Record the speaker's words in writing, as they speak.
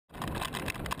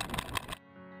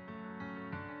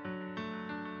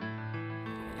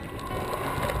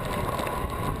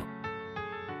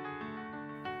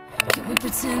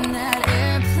pretend that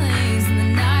airplanes in the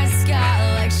night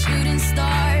sky like shooting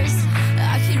stars?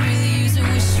 I could really use a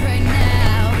wish right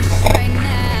now, wish right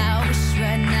now, wish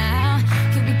right now.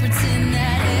 Could we pretend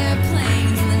that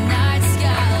airplanes in the night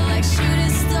sky like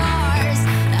shooting stars?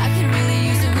 I could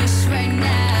really use a wish right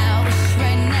now, wish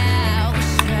right now,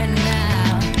 wish right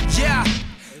now. Yeah,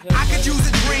 I could use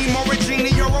a dream or a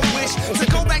genie or a wish to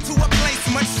go back to a place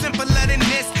much simpler than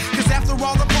this. Cause after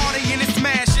all the partying and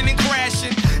smashing and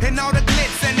crashing, and all the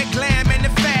glitz and the glam and the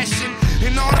fashion,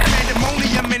 and all the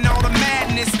pandemonium and all the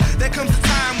madness, there comes a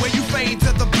time where you fade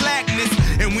to the blackness.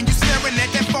 And when you staring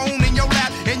at that phone in your lap,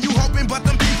 and you hoping but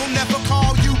them people never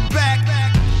call you back.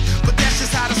 But that's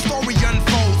just how the story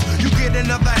unfolds. You get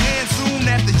another hand soon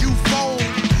after you fold.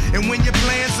 And when your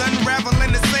plans unravel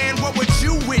in the sand, what would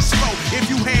you wish for if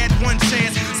you had one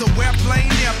chance? So airplane,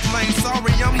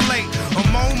 sorry I'm late.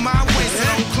 I'm on my way, so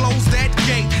don't close that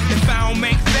gate. If I don't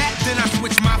make that, then I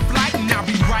switch my flight, and I'll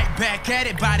be right back at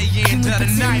it by the end of the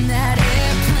night. That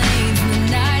airplanes in the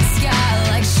night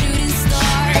sky like shooting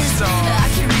stars. I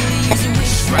can really use a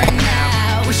wish right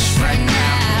now, wish right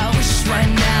now, wish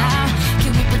right now.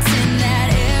 Can we pretend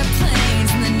that airplanes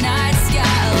in the night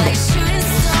sky like shooting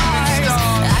stars?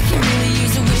 I can really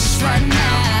use a wish right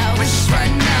now, wish right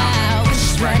now,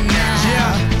 wish right now.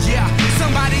 Yeah,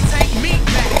 somebody take me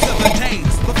back to the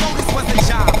days before this was a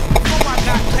job, before I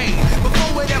got paid,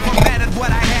 before it ever mattered what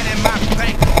I had in my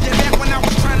bank. Yeah, back when I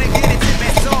was trying to get it to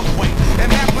that subway, and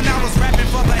back when I was rapping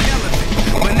for the hell of it.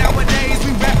 But nowadays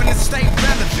we rapping to stay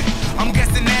relevant. I'm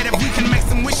guessing that if we can make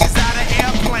some wishes out of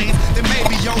airplanes, then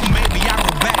maybe, maybe I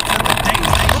go back to the days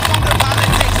before the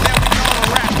politics that we call a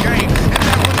rap game. And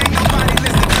back when ain't nobody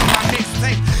listened to my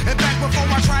mixtape, and back before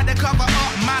I tried to cover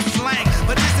up my slang.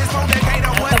 But this is for the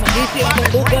gator was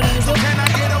so can I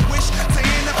get a wish to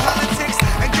end the politics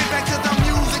and get back to the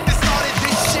music that started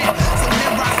this shit? So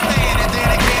here I stand, and then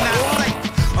again I say,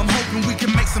 I'm hoping we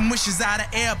can make some wishes out of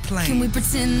airplanes. Can we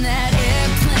pretend that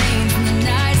airplanes in the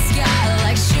night sky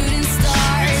like shooting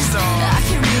stars? I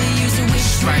can really use a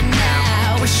wish right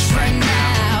now, wish right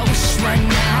now, wish right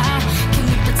now. Can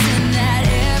we pretend that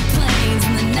airplanes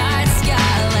in the night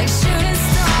sky like shooting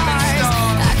stars?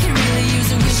 I can really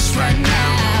use a wish right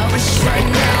now, wish right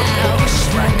now, wish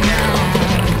right now.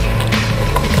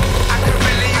 I could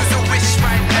really use a wish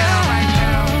right now.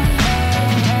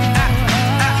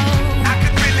 I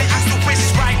could really use a wish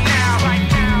right now.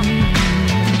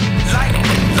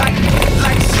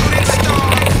 Like shooting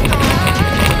stars.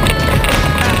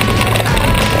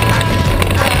 I could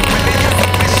really use a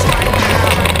wish right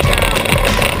now.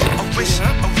 A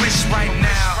wish right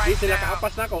now. Di sila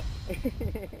kaapas na ako.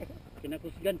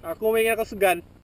 Kinakusgan. Ako may kinakusgan.